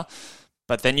Pastor.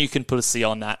 But then you can put a C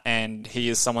on that, and he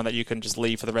is someone that you can just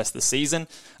leave for the rest of the season.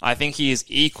 I think he is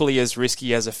equally as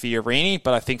risky as a Fiorini,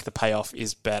 but I think the payoff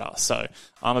is better. So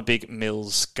I'm a big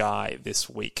Mills guy this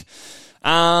week.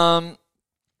 Warple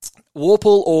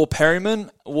or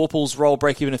Perryman? Warple's roll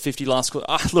break even at 50 last quarter.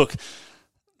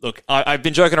 Look, I've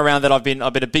been joking around that I've been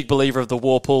a big believer of the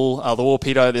Warple, the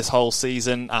Warpedo this whole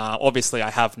season. Obviously, I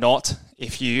have not.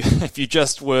 If you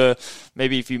just were,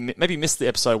 maybe missed the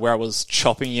episode where I was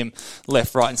chopping him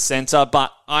left, right, and center.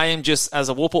 But I am just, as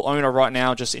a Warple owner right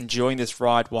now, just enjoying this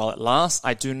ride while it lasts.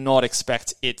 I do not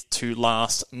expect it to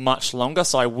last much longer,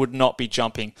 so I would not be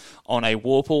jumping on a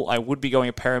Warple. I would be going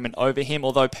a Perryman over him,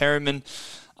 although Perryman,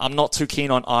 I'm not too keen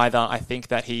on either. I think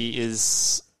that he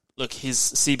is... Look, his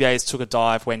CBAs took a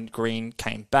dive when Green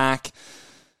came back.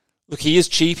 Look, he is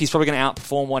cheap. He's probably going to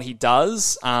outperform what he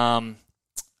does. I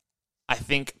I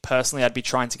think personally I'd be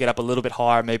trying to get up a little bit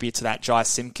higher, maybe to that Jai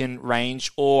Simpkin range,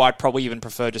 or I'd probably even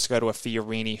prefer just go to a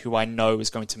Fiorini who I know is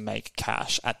going to make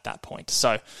cash at that point.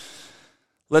 So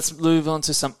let's move on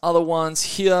to some other ones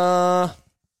here.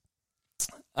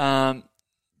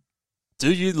 Do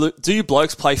you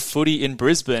blokes play footy in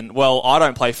Brisbane? Well, I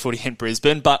don't play footy in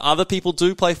Brisbane, but other people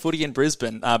do play footy in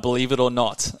Brisbane, believe it or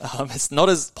not. It's not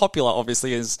as popular,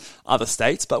 obviously, as other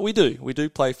states, but we do. We do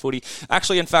play footy.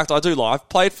 Actually, in fact, I do lie. I've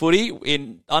played footy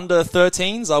in under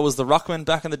 13s. I was the ruckman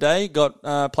back in the day, got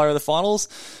player of the finals.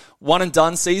 One and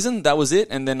done season, that was it,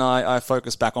 and then I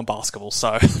focused back on basketball.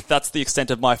 So that's the extent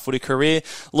of my footy career.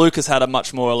 Luke has had a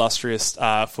much more illustrious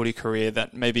footy career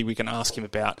that maybe we can ask him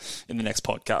about in the next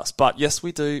podcast. But yes,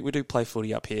 we do play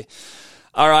footy up here.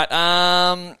 All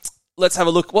right, let's have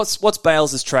a look. What's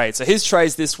Bales' trade? So his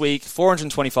trades this week,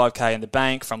 $425K in the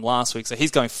bank from last week. So he's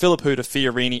going Philippou to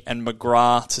Fiorini and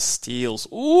McGrath to Steeles.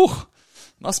 Ooh.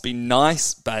 Must be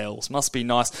nice, Bales. Must be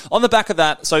nice. On the back of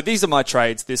that, so these are my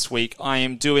trades this week. I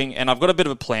am doing, and I've got a bit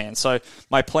of a plan. So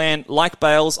my plan, like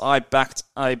Bales, I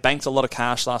banked a lot of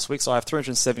cash last week, so I have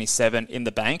 377 in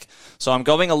the bank. So I'm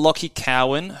going a Lockie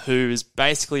Cowan, who is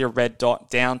basically a red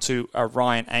dot, down to a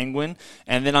Ryan Angwin,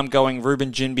 and then I'm going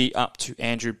Ruben Ginbey up to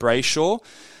Andrew Brayshaw.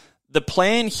 The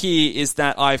plan here is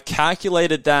that I've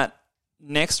calculated that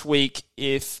next week,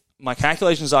 if my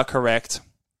calculations are correct,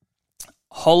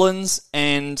 Hollins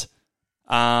and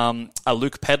a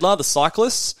Luke Pedlar, the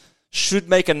cyclists, should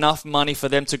make enough money for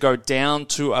them to go down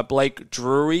to a Blake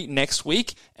Drury next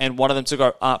week and one of them to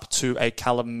go up to a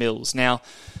Callum Mills. Now,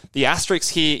 the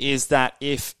asterisk here is that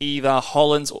if either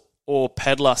Hollins or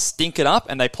Pedlar stink it up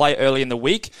and they play early in the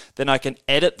week, then I can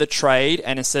edit the trade,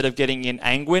 and instead of getting in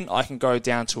Angwin, I can go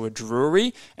down to a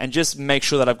Drury and just make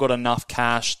sure that I've got enough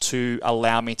cash to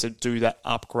allow me to do that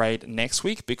upgrade next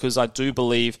week, because I do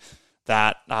believe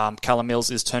that Callum Mills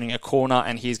is turning a corner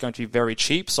and he's going to be very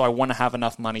cheap, so I want to have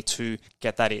enough money to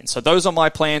get that in. So those are my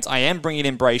plans. I am bringing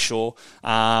in Brayshaw,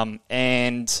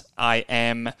 and I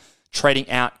am trading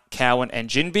out Cowan and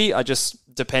Ginbey. I just,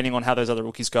 depending on how those other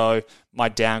rookies go, my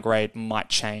downgrade might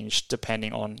change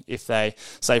depending on if they,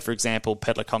 say for example,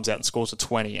 Pedlar comes out and scores a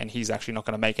 20 and he's actually not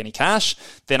going to make any cash,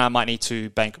 then I might need to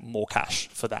bank more cash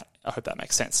for that. I hope that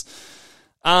makes sense.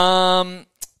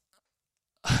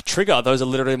 Trigger, those are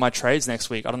literally my trades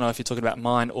next week. I don't know if you're talking about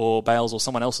mine or Bales or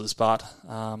someone else's, but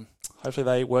hopefully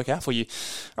they work out for you.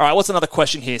 All right, what's another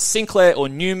question here? Sinclair or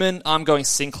Newman? I'm going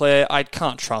Sinclair. I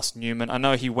can't trust Newman. I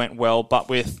know he went well, but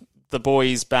with the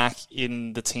boys back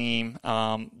in the team,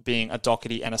 being a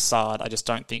Doherty and a Sard, I just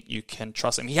don't think you can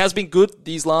trust him. He has been good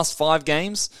these last 5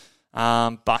 games,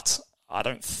 but I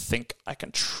don't think I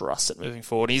can trust it moving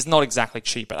forward. He's not exactly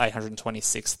cheap at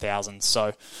 $826,000,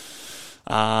 so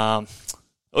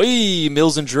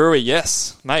Mills and Drury,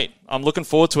 yes, mate. I'm looking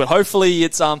forward to it. Hopefully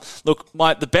it's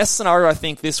the best scenario I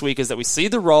think this week is that we see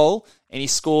the roll and he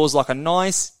scores like a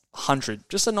nice 100,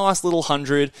 just a nice little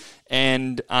 100,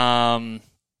 and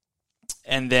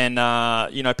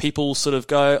then people sort of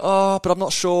go, oh, but I'm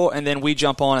not sure, and then we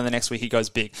jump on and the next week he goes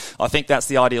big. I think that's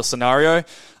the ideal scenario.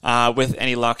 With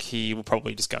any luck, he will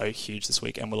probably just go huge this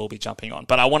week and we'll all be jumping on.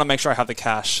 But I want to make sure I have the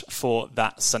cash for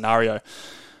that scenario.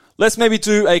 Let's maybe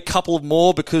do a couple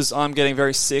more because I'm getting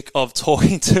very sick of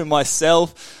talking to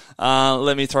myself.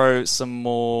 Let me throw some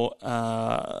more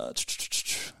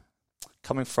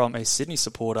coming from a Sydney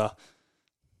supporter.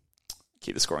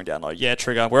 Keep the scoring down low. Yeah,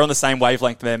 Trigger. We're on the same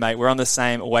wavelength there, mate. We're on the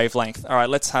same wavelength. All right,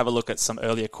 let's have a look at some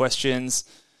earlier questions.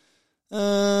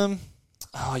 Oh,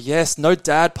 yes, no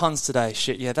dad puns today.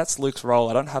 Shit, yeah, that's Luke's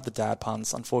role. I don't have the dad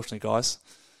puns, unfortunately, guys.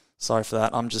 Sorry for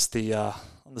that. I'm just I'm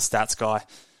the stats guy.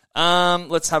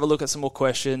 Let's have a look at some more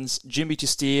questions. Ginbey to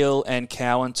Steele and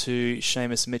Cowan to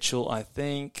Seamus Mitchell, I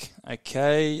think.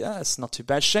 Okay, that's not too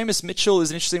bad. Seamus Mitchell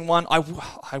is an interesting one.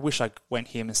 I wish I went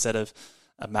him instead of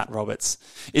Matt Roberts.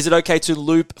 Is it okay to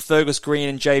loop Fergus Green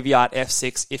and JVR at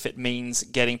F6 if it means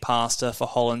getting pasta for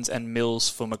Hollins and Mills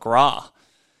for McGrath?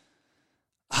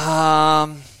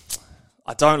 I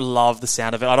don't love the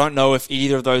sound of it. I don't know if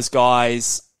either of those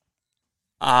guys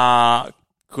are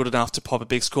good enough to pop a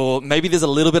big score. Maybe there's a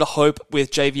little bit of hope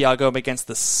with JVR going against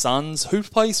the Suns. Who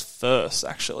plays first,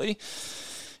 actually?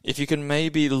 If you can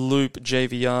maybe loop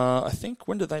JVR, I think,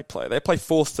 when do they play? They play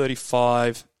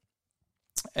 4:35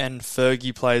 and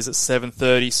Fergie plays at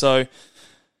 7:30. So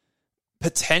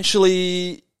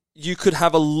potentially you could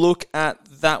have a look at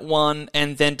that one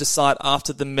and then decide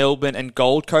after the Melbourne and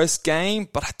Gold Coast game,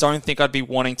 but I don't think I'd be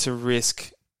wanting to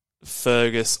risk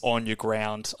Fergus on your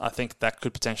ground. I think that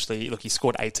could potentially... Look, he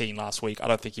scored 18 last week. I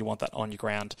don't think you want that on your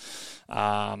ground.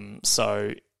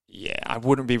 So, yeah, I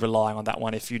wouldn't be relying on that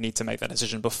one if you need to make that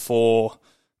decision before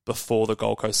before the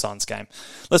Gold Coast Suns game.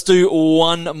 Let's do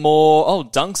one more. Oh,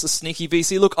 Dunk's a sneaky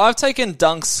VC. Look, I've taken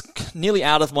Dunk's nearly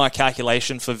out of my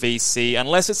calculation for VC,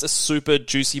 unless it's a super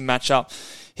juicy matchup.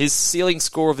 His ceiling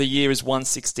score of the year is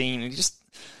 116, and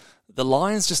the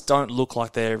Lions just don't look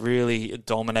like they're really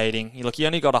dominating. Look, he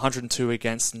only got 102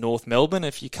 against North Melbourne.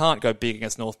 If you can't go big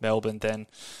against North Melbourne, then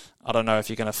I don't know if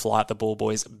you're going to fly at the Bull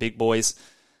Boys, big boys.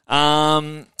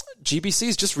 GBC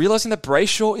is just realizing that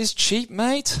Brayshaw is cheap,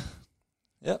 mate.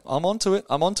 Yep, I'm onto it.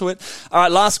 All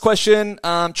right, last question.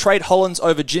 Trade Hollins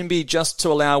over Jinby just to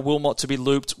allow Wilmot to be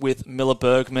looped with Miller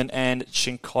Bergman, and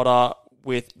Chincotta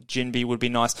with Jinby would be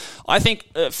nice. I think,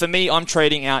 for me, I'm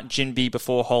trading out Jinby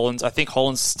before Hollins. I think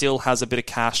Hollins still has a bit of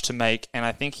cash to make, and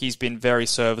I think he's been very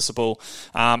serviceable.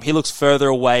 He looks further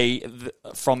away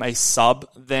from a sub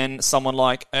than someone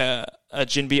like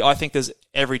Jinby. I think there's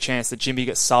every chance that Jinby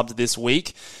gets subbed this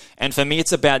week, and for me,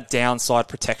 it's about downside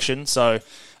protection. So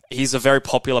he's a very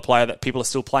popular player that people are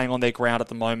still playing on their ground at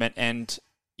the moment, and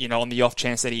on the off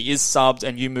chance that he is subbed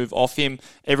and you move off him,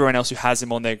 everyone else who has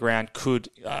him on their ground could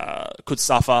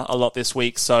suffer a lot this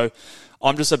week. So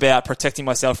I'm just about protecting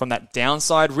myself from that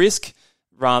downside risk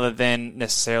rather than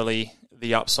necessarily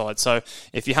the upside. So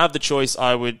if you have the choice,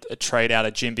 I would trade out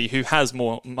a Jinby who has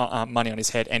more money on his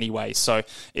head anyway, so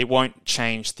it won't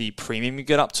change the premium you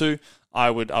get up to. I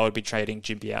would be trading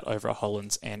Jinby out over a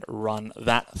Hollins and run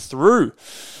that through.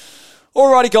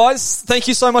 Alrighty, guys. Thank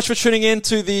you so much for tuning in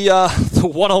to the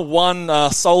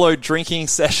one-on-one solo drinking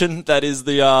session that is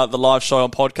the live show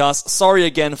on podcast. Sorry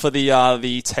again for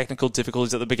the technical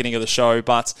difficulties at the beginning of the show,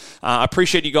 but I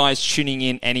appreciate you guys tuning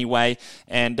in anyway.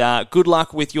 And good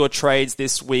luck with your trades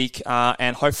this week.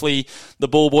 And hopefully the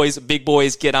Bull Boys, big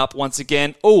boys, get up once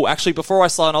again. Oh, actually, before I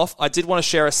sign off, I did want to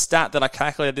share a stat that I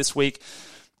calculated this week.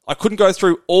 I couldn't go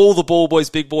through all the Bull Boys,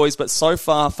 big boys, but so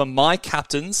far for my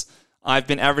captains, I've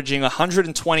been averaging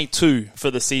 122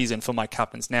 for the season for my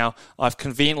captains. Now, I've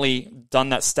conveniently done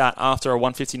that stat after a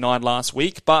 159 last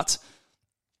week, but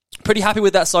pretty happy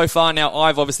with that so far. Now,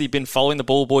 I've obviously been following the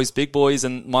Bull Boys, big boys,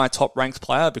 and my top-ranked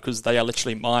player because they are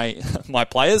literally my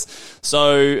players.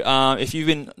 So, if you've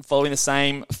been following the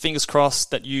same, fingers crossed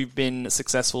that you've been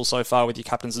successful so far with your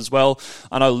captains as well.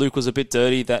 I know Luke was a bit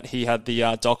dirty that he had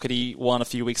the Doherty one a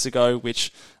few weeks ago,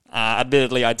 which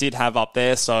admittedly I did have up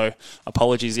there, so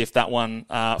apologies if that one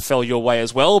fell your way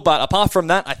as well. But apart from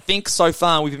that, I think so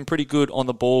far we've been pretty good on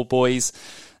the Ball Boys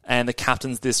and the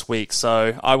captains this week.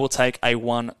 So I will take a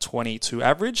 122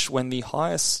 average when the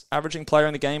highest averaging player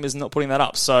in the game is not putting that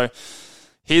up. So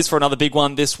here's for another big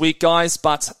one this week, guys.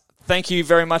 But thank you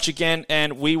very much again,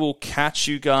 and we will catch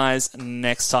you guys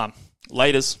next time.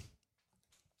 Laters.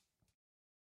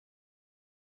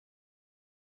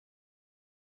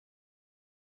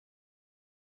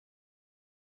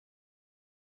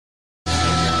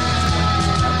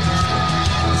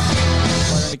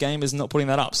 The game is not putting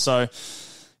that up. So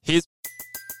here's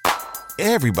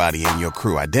Everybody in your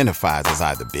crew identifies as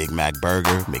either Big Mac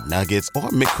Burger, McNuggets, or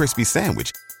McCrispy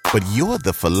Sandwich. But you're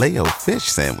the Filet-O-Fish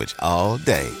Sandwich all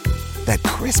day. That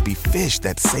crispy fish,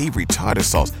 that savory tartar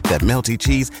sauce, that melty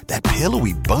cheese, that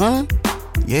pillowy bun.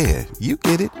 Yeah, you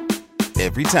get it.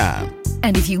 Every time.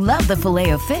 And if you love the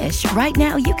Filet-O-Fish, right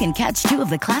now you can catch two of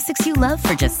the classics you love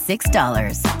for just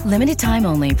 $6. Limited time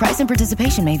only. Price and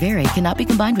participation may vary. Cannot be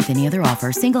combined with any other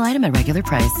offer. Single item at regular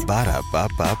price.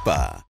 Ba-da-ba-ba-ba.